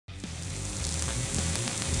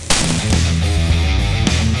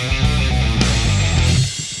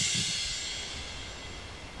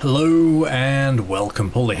Hello and welcome,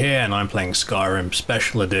 Pauleh here, and I'm playing Skyrim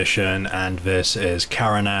Special Edition, and this is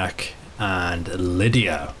Karanak and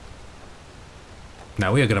Lydia.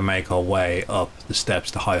 Now we are going to make our way up the steps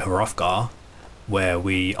to High Hrothgar, where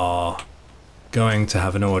we are going to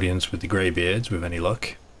have an audience with the Greybeards, with any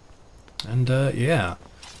luck. And yeah,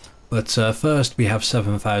 but first we have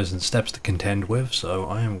 7,000 steps to contend with, so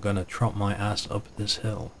I am going to trot my ass up this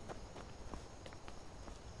hill.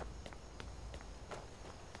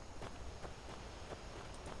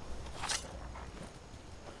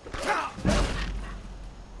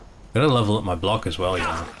 Gotta level up my block as well, you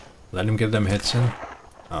know. Let him get them hits in.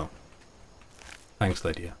 Oh. Thanks,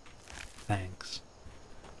 Lydia. Thanks.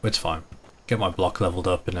 It's fine. Get my block leveled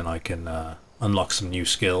up and then I can unlock some new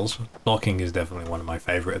skills. Blocking is definitely one of my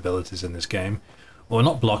favourite abilities in this game. Well,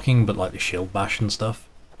 not blocking, but like the shield bash and stuff.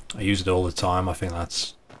 I use it all the time. I think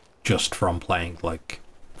that's just from playing like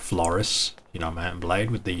Floris, you know, Mountain Blade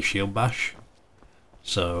with the shield bash.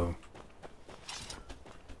 So...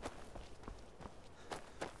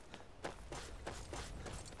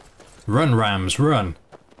 Run, Rams, run!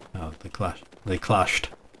 Oh, they clashed.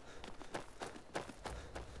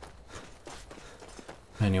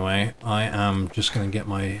 Anyway, I am just going to get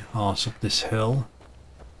my arse up this hill.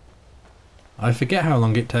 I forget how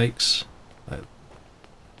long it takes. I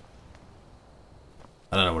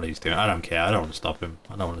don't know what he's doing. I don't care. I don't want to stop him.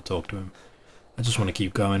 I don't want to talk to him. I just want to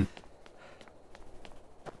keep going.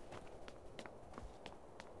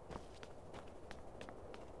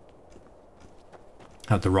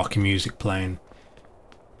 Have the rocky music playing.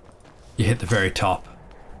 You hit the very top.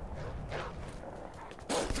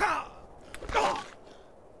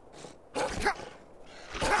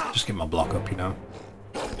 Just get my block up, you know.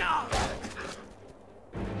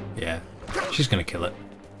 Yeah, she's gonna kill it.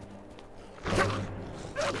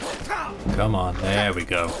 Come on, there we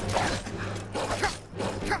go.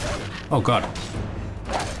 Oh god.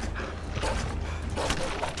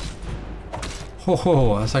 Ho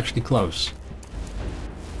ho, that's actually close.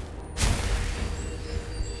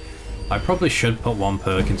 I probably should put one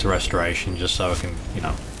perk into restoration just so I can, you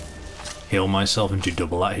know, heal myself and do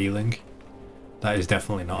double that healing. That is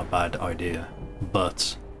definitely not a bad idea,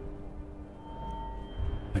 but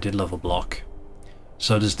I did love a block.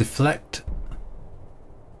 So there's deflect.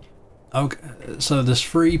 Okay, so there's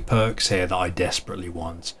 3 perks here that I desperately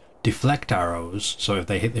want. Deflect arrows, so if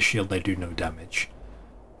they hit the shield they do no damage.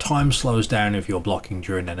 Time slows down if you're blocking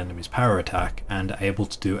during an enemy's power attack, and able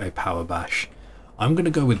to do a power bash. I'm going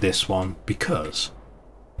to go with this one because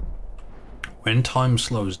when time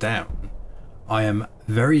slows down, I am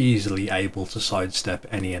very easily able to sidestep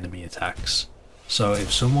any enemy attacks. So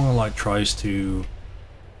if someone like tries to,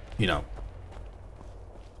 you know,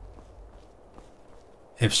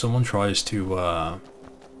 if someone tries to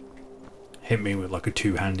hit me with like a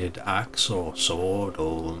two-handed axe or sword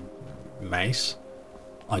or mace,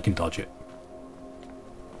 I can dodge it,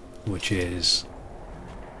 which is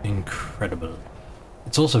incredible.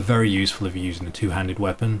 It's also very useful if you're using a two-handed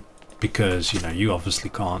weapon, because, you know, you obviously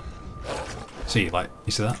can't see, like,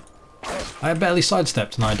 you see that? I barely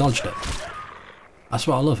sidestepped and I dodged it. That's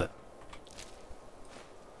why I love it.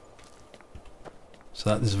 So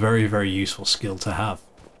that is a very, very useful skill to have.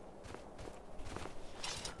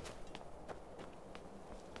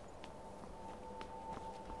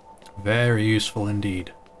 Very useful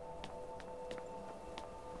indeed.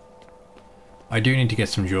 I do need to get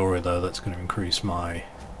some jewelry though, that's going to increase my,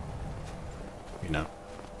 you know,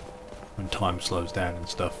 when time slows down and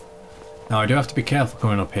stuff. Now I do have to be careful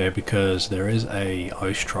coming up here because there is a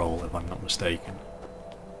ice troll, if I'm not mistaken.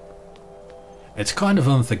 It's kind of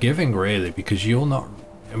unforgiving really, because you're not,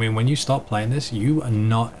 I mean, when you start playing this, you are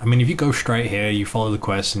not, I mean, if you go straight here, you follow the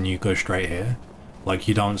quest and you go straight here, like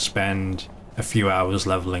you don't spend a few hours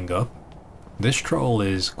leveling up, this troll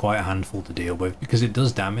is quite a handful to deal with because it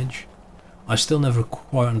does damage. I still never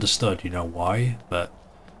quite understood, you know, why, but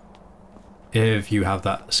if you have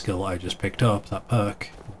that skill I just picked up, that perk,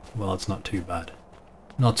 well, it's not too bad.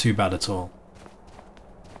 Not too bad at all.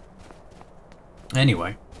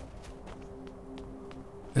 Anyway,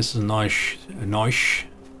 this is a nice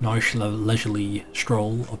leisurely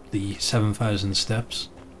stroll up the 7,000 steps,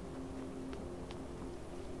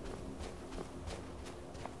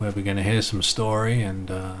 where we're going to hear some story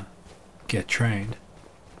and get trained.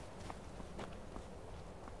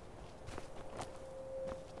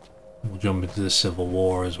 We'll jump into the Civil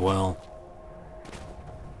War as well.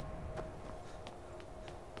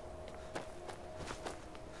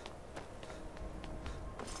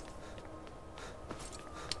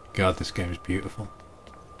 God, this game is beautiful.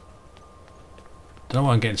 Don't know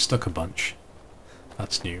why I'm getting stuck a bunch.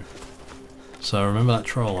 That's new. So remember that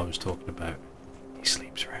troll I was talking about? He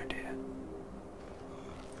sleeps around here.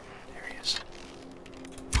 There he is.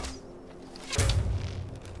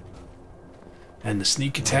 And the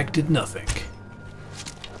sneak attack did nothing.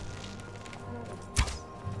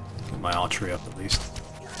 Get my archery up at least.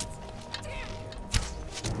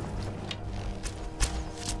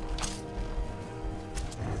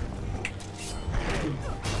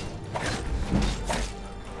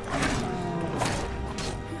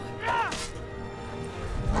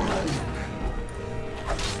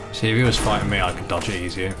 See, if he was fighting me, I could dodge it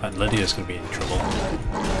easier. In fact, Lydia's going to be in trouble.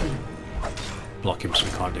 Block him so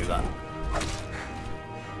we can't do that.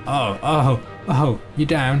 Oh, you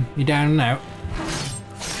down and out.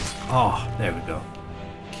 Oh, there we go.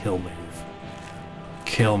 Kill move.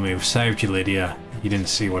 Kill move. Saved you, Lydia. You didn't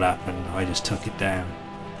see what happened. I just took it down.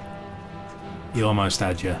 He almost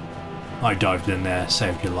had you. I dived in there,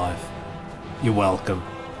 saved your life. You're welcome.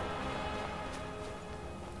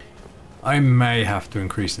 I may have to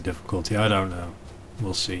increase the difficulty, I don't know.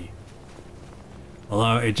 We'll see.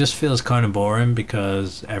 Although it just feels kind of boring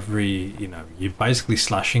because you're basically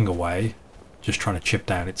slashing away, just trying to chip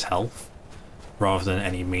down its health, rather than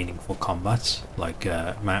any meaningful combats, like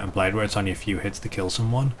Mount and Blade where it's only a few hits to kill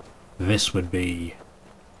someone. This would be,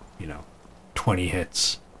 20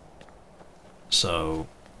 hits. So,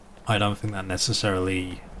 I don't think that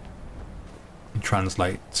necessarily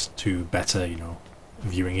translates to better,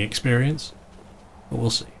 viewing experience, but we'll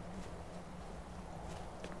see.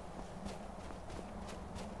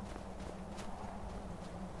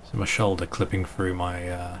 So my shoulder clipping through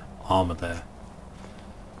my armor there.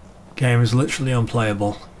 Game is literally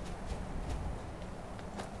unplayable.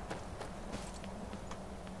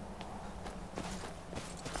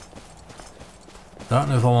 I don't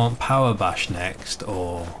know if I want power bash next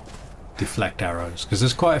or deflect arrows, because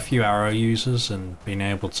there's quite a few arrow users and being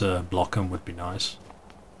able to block them would be nice.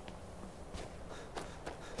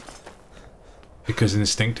 Because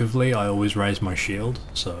instinctively I always raise my shield,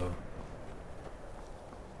 so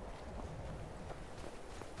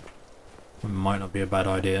it might not be a bad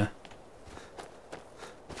idea.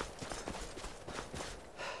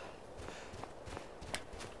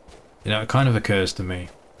 It kind of occurs to me.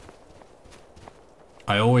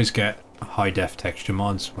 I always get high def texture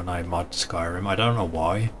mods when I mod Skyrim. I don't know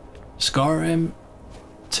why. Skyrim,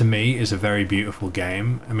 to me, is a very beautiful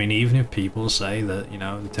game. I mean, even if people say that,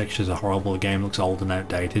 the textures are horrible, the game looks old and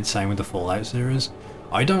outdated, same with the Fallout series,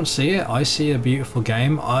 I don't see it. I see a beautiful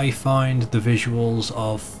game. I find the visuals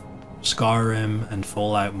of Skyrim and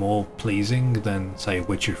Fallout more pleasing than, say,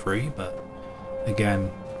 Witcher 3, but again,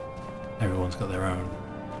 everyone's got their own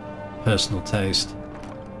personal taste.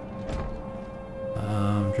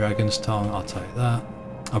 Dragon's Tongue, I'll take that.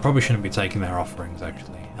 I probably shouldn't be taking their offerings,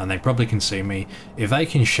 actually. And they probably can see me. If they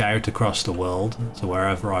can shout across the world to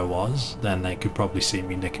wherever I was, then they could probably see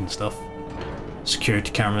me nicking stuff.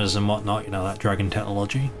 Security cameras and whatnot, that dragon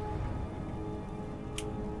technology.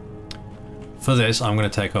 For this, I'm going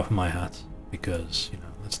to take off my hat, because,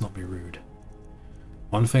 let's not be rude.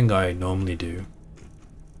 One thing I normally do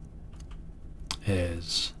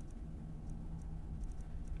is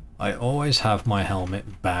I always have my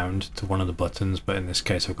helmet bound to one of the buttons, but in this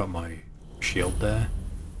case I've got my shield there.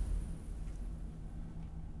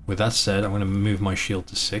 With that said, I'm going to move my shield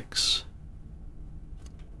to 6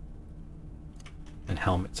 and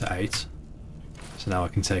helmet to 8. So now I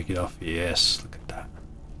can take it off. Yes, look at that.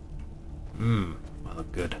 I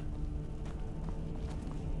look good.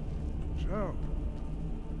 So,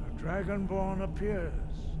 a Dragonborn appears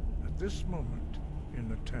at this moment in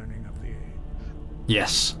the turning of the age.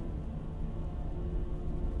 Yes.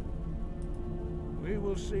 We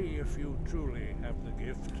will see if you truly have the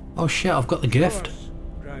gift. Oh shit, I've got the gift. Show us,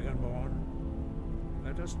 Dragonborn.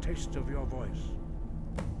 Let us taste of your voice.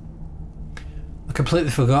 I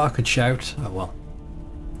completely forgot I could shout. Oh well.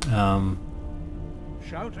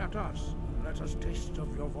 Shout at us. Let us taste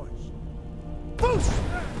of your voice. Boost!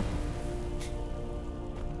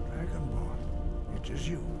 Dragonborn, it is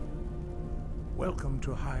you. Welcome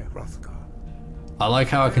to High Hrothgar. I like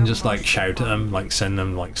how I can just shout at them, send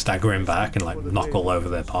them staggering back and knock all over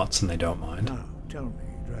their pots and they don't mind. Now, tell me,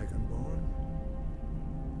 Dragonborn,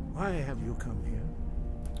 why have you come here?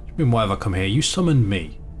 What do you mean, why have I come here? You summoned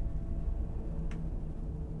me.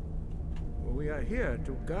 Well, we are here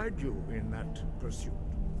to guide you in that pursuit,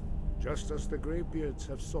 just as the Greybeards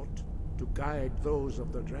have sought to guide those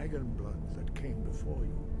of the dragon blood that came before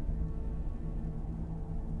you.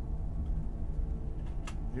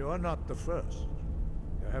 You are not the first.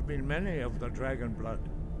 There have been many of the dragon blood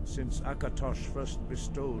since Akatosh first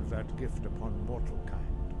bestowed that gift upon mortal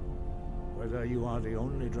kind. Whether you are the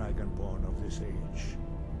only Dragonborn of this age,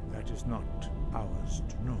 that is not ours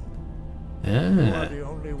to know. You are the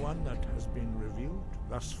only one that has been revealed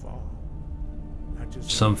thus far. That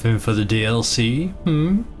is Something for the DLC?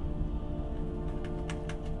 Hmm?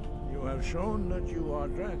 You have shown that you are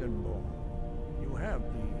Dragonborn. You have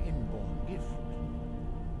the inborn gift.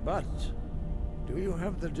 But do you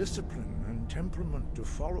have the discipline and temperament to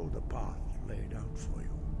follow the path laid out for you?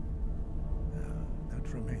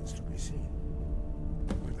 That remains to be seen.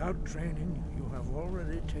 Without training, you have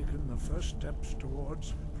already taken the first steps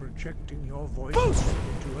towards projecting your voice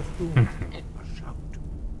into a thum, a shout.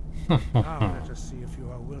 Now let us see if you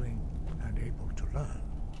are willing and able to learn.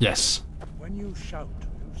 Yes. When you shout,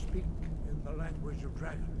 you speak in the language of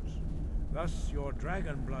dragons. Thus, your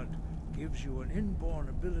dragon blood gives you an inborn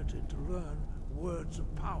ability to learn words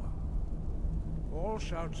of power. All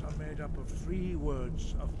shouts are made up of 3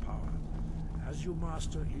 words of power. As you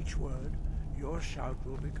master each word, your shout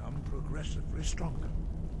will become progressively stronger.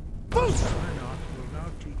 Reinhardt will now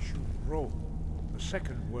teach you Roll, the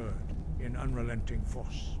second word in Unrelenting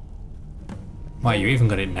Force. Wow, you even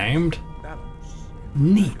got it named? Balance.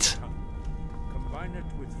 Neat. Combine it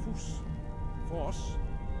with Fus, Force,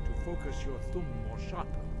 to focus your thumb more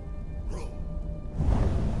sharply. Roll.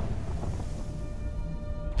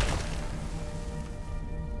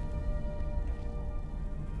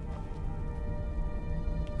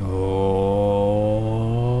 Oh.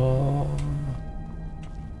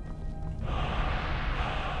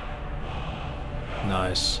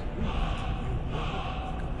 Nice.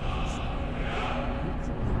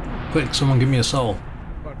 Quick, someone give me a soul.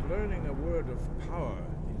 But learning a word of power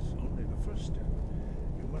is only the first step.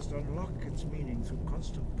 You must unlock its meaning through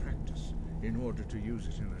constant practice in order to use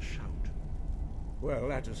it in a shout. Well,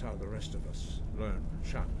 that is how the rest of us learn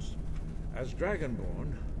shouts. As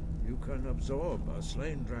Dragonborn, you can absorb a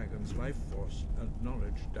slain dragon's life force and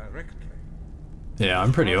knowledge directly. Yeah,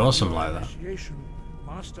 I'm pretty awesome like that. Initiation,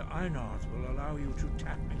 Master Einarth will allow you to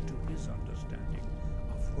tap into his understanding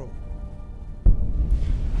of Rome.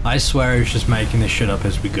 I swear he's just making this shit up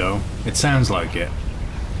as we go. It sounds like it.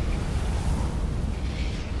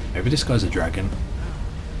 Maybe this guy's a dragon.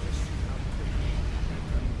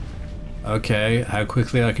 Okay, how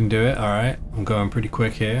quickly I can do it. Alright, I'm going pretty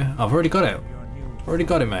quick here. I've already got it. Already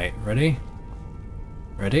got it, mate. Ready?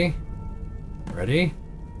 Ready? Ready?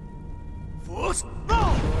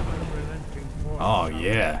 Oh,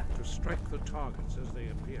 yeah. To strike the targets as they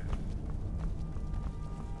appear.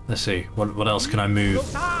 Let's see. What else can I move?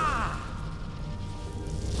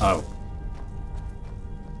 Oh.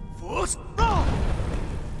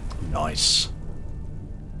 Nice.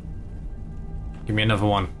 Give me another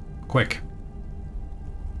one. Quick.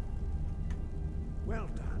 Well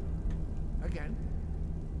done. Again.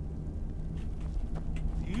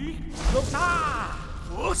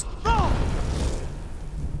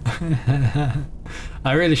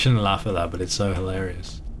 I really shouldn't laugh at that, but it's so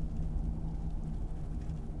hilarious.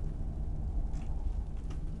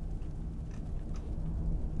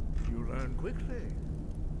 You learn quickly.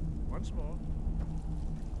 Once more.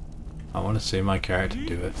 I want to see my character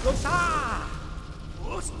do it. Oh,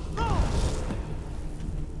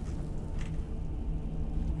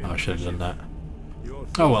 I should have done that.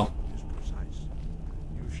 Oh well. Is precise.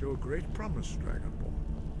 You show great promise, Dragonborn.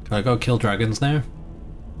 Can I go kill dragons now?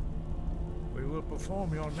 We will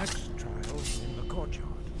perform your next trial in the courtyard.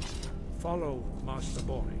 Follow Master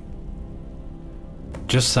Pauleh.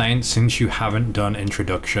 Just saying, since you haven't done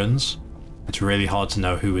introductions, it's really hard to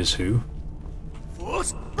know who is who.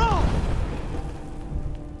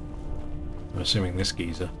 I'm assuming this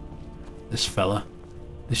geezer. This fella.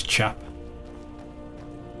 This chap.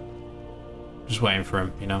 Just waiting for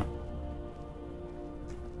him, you know.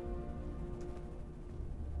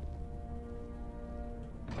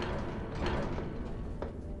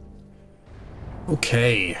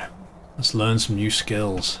 Okay. Let's learn some new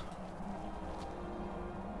skills.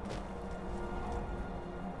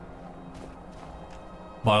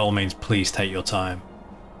 By all means, please take your time.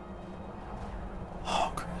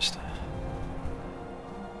 Oh, Christ.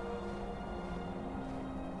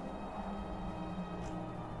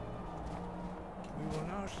 We will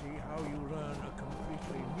now see how you learn a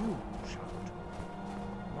completely new shout.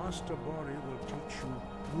 Master Pauleh will teach you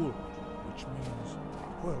Wood, which means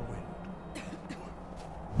whirlwind.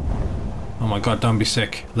 Oh my god, don't be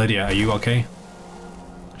sick. Lydia, are you okay?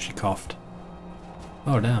 She coughed.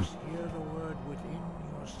 Oh, damn. Hear the word within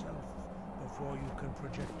yourself before you can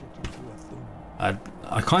project it into a thum.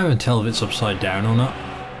 I can't even tell if it's upside down or not.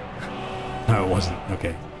 No, it wasn't.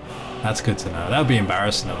 Okay. That's good to know. That would be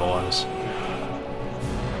embarrassing otherwise.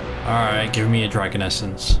 Alright, give me a dragon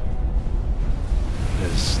essence.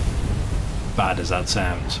 as bad as that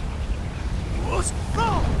sounds.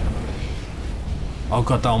 Oh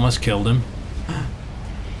god, that almost killed him.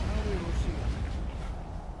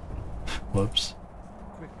 Whoops.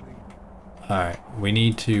 Alright, we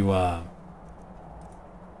need to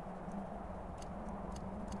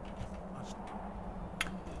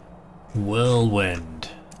whirlwind.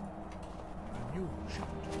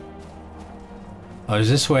 Oh, is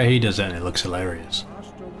this where he does it and it looks hilarious?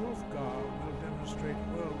 Master Wolfgar will demonstrate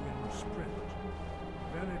whirlwind sprint.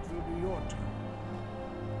 Then it will be your turn.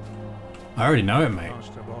 I already know it, mate.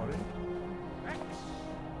 Master Bori. X.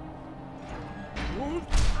 Wolf.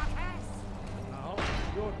 Now,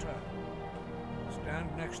 your turn. Stand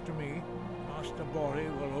next to me. Master Bori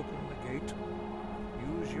will open the gate.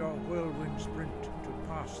 Use your whirlwind sprint to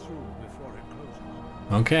pass through before it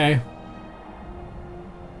closes. Okay.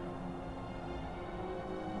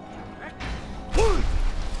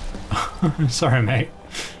 Sorry, mate.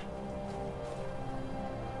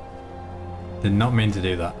 Did not mean to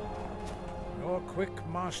do that. Your quick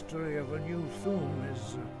mastery of a new Thum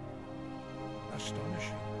is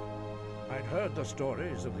astonishing. I'd heard the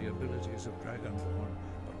stories of the abilities of Dragonborn,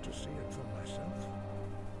 but to see it for myself?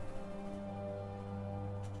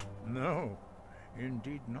 No,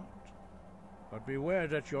 indeed not. But beware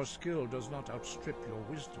that your skill does not outstrip your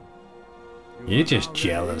wisdom. You're just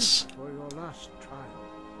jealous. For your last trial.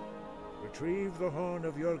 Retrieve the horn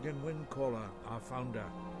of Jürgen Windcaller, our founder,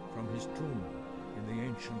 from his tomb in the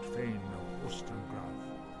ancient fane of Ustengrav.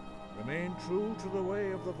 Remain true to the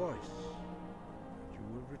way of the voice, and you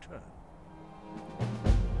will return.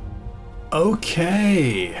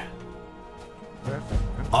 Okay.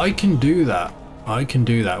 I can do that. I can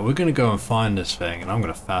do that. We're gonna go and find this thing, and I'm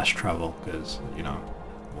gonna fast travel, because, you know,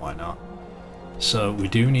 why not? So we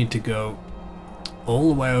do need to go all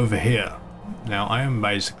the way over here. Now I am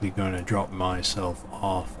basically going to drop myself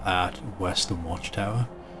off at Western Watchtower,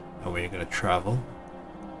 and we're going to travel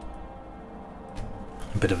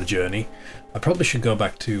a bit of a journey. I probably should go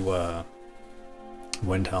back to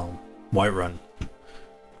Windhelm, Whiterun,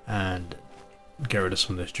 and get rid of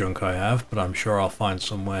some of this junk I have, but I'm sure I'll find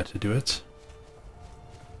somewhere to do it.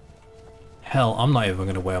 Hell, I'm not even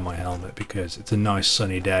going to wear my helmet because it's a nice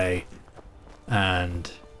sunny day,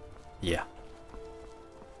 and yeah.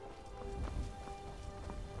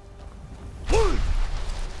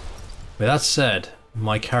 With that said,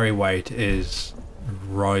 my carry weight is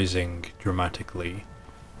rising dramatically,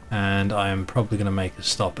 and I am probably going to make a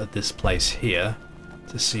stop at this place here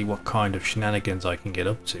to see what kind of shenanigans I can get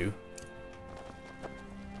up to.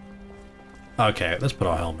 Okay, let's put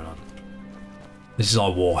our helmet on. This is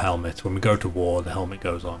our war helmet. When we go to war, the helmet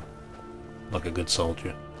goes on, like a good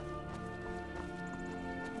soldier.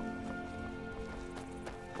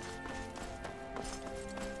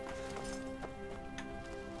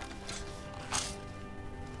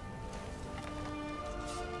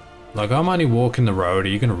 Like, I'm only walking the road. Are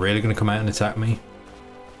you really gonna come out and attack me?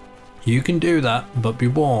 You can do that, but be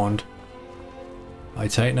warned. I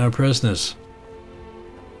take no prisoners.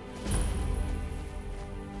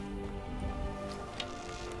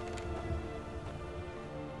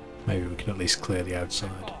 Maybe we can at least clear the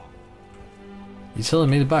outside. You telling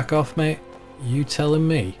me to back off, mate? You telling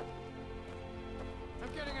me? I'm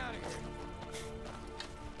getting out of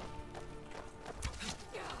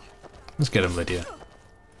here. Let's get him, Lydia.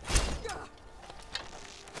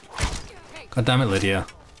 God damn it, Lydia.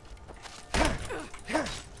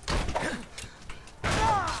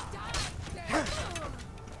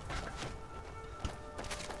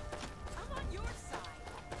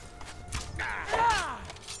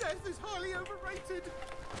 Death is highly overrated.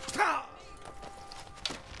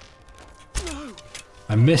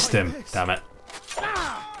 I missed him, damn it.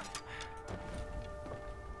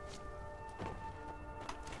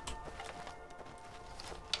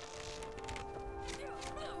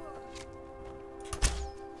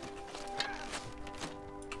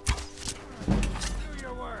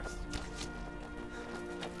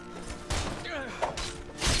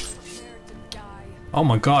 Oh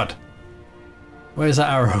my god. Where's that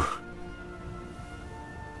arrow?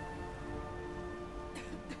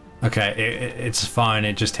 Okay, it's fine.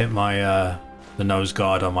 It just hit my the nose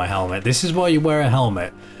guard on my helmet. This is why you wear a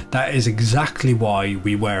helmet. That is exactly why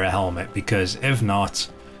we wear a helmet, because if not,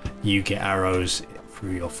 you get arrows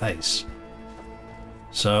through your face.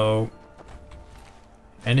 So,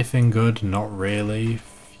 anything good? Not really.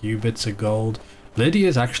 Few bits of gold.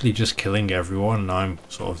 Lydia's actually just killing everyone, and I'm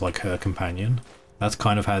sort of like her companion. That's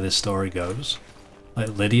kind of how this story goes.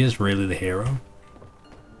 Like, Lydia's really the hero.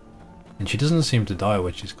 And she doesn't seem to die,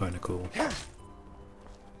 which is kind of cool.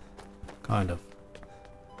 Kind of.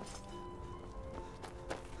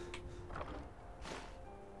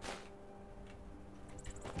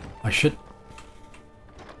 I should...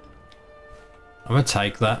 I'm gonna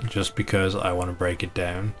take that just because I want to break it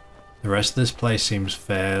down. The rest of this place seems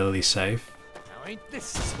fairly safe. Now ain't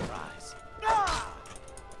this a surprise?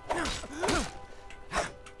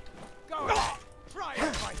 Go ahead. Try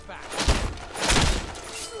and fight back.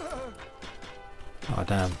 Oh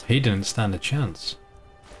damn, he didn't stand a chance.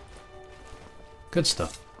 Good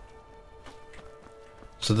stuff.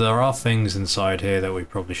 So there are things inside here that we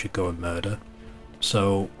probably should go and murder.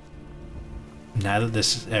 So now that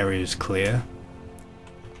this area is clear,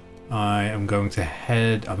 I am going to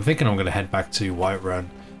head... I'm thinking I'm going to head back to Whiterun,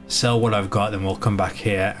 sell what I've got, then we'll come back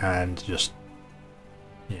here and just,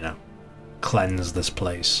 you know, cleanse this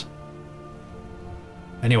place.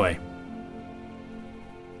 Anyway,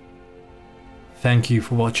 thank you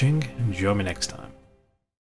for watching, and join me next time.